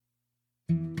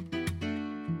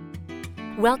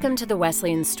Welcome to the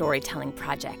Wesleyan Storytelling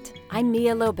Project. I'm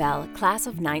Mia Lobel, class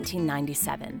of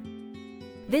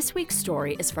 1997. This week's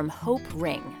story is from Hope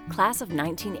Ring, class of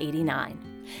 1989.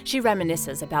 She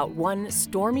reminisces about one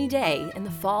stormy day in the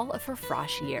fall of her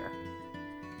frosh year.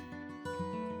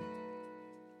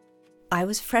 I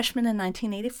was a freshman in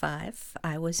 1985.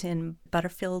 I was in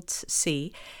Butterfields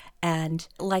C, and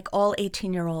like all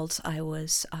 18-year-olds, I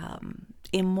was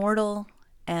immortal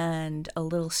and a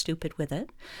little stupid with it.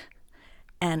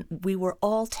 And we were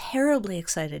all terribly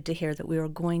excited to hear that we were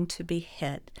going to be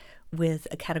hit with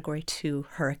a Category 2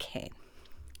 hurricane,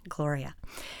 Gloria.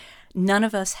 None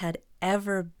of us had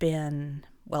ever been,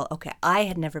 I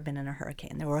had never been in a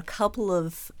hurricane. There were a couple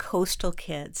of coastal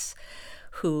kids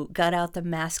who got out the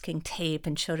masking tape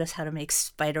and showed us how to make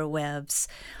spider webs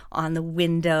on the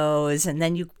windows, and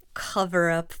then you cover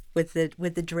up with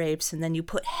the drapes, and then you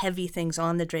put heavy things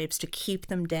on the drapes to keep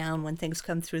them down when things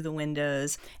come through the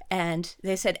windows. And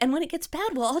they said, and when it gets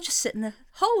bad, we'll all just sit in the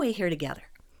hallway here together.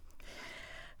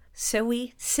 So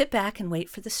we sit back and wait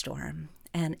for the storm.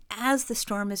 And as the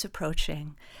storm is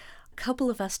approaching, a couple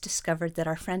of us discovered that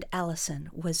our friend Allison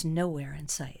was nowhere in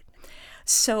sight.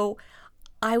 So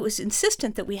I was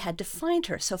insistent that we had to find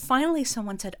her. So finally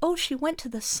someone said, she went to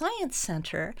the science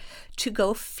center to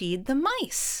go feed the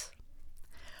mice,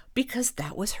 because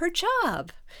that was her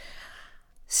job.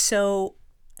 So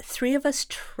 3 of us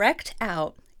trekked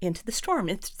out into the storm,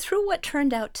 and through what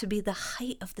turned out to be the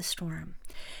height of the storm.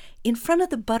 In front of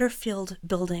the Butterfield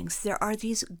buildings, there are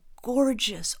these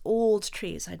gorgeous old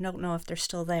trees. I don't know if they're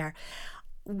still there.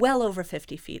 Well over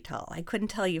 50 feet tall. I couldn't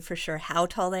tell you for sure how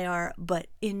tall they are, but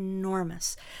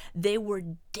enormous. They were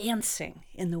dancing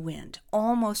in the wind,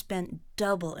 almost bent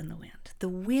double in the wind. The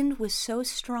wind was so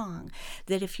strong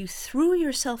that if you threw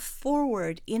yourself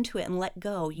forward into it and let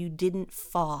go, you didn't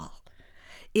fall.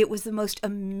 It was the most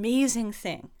amazing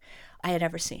thing I had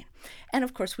ever seen. And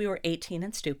of course, we were 18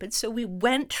 and stupid, so we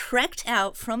trekked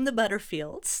out from the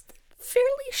Butterfields,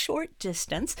 fairly short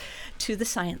distance, to the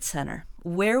Science Center,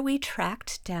 where we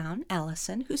tracked down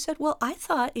Allison, who said, I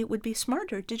thought it would be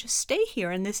smarter to just stay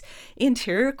here in this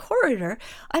interior corridor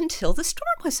until the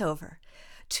storm was over.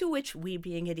 To which we,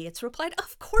 being idiots, replied,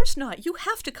 of course not. You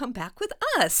have to come back with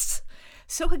us.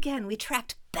 So again, we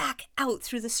tracked back out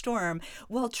through the storm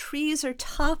while trees are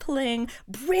toppling,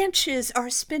 branches are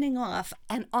spinning off,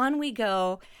 and on we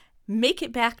go, make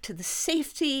it back to the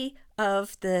safety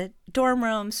of the dorm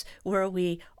rooms, where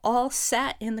we all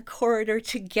sat in the corridor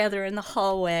together in the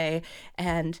hallway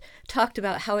and talked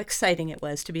about how exciting it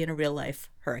was to be in a real-life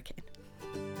hurricane.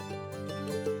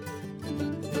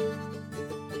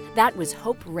 That was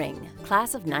Hope Ring,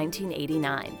 class of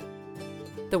 1989.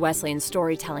 The Wesleyan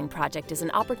Storytelling Project is an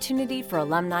opportunity for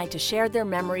alumni to share their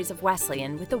memories of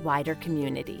Wesleyan with the wider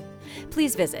community.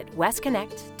 Please visit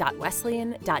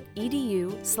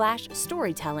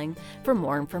wesconnect.wesleyan.edu/storytelling for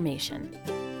more information.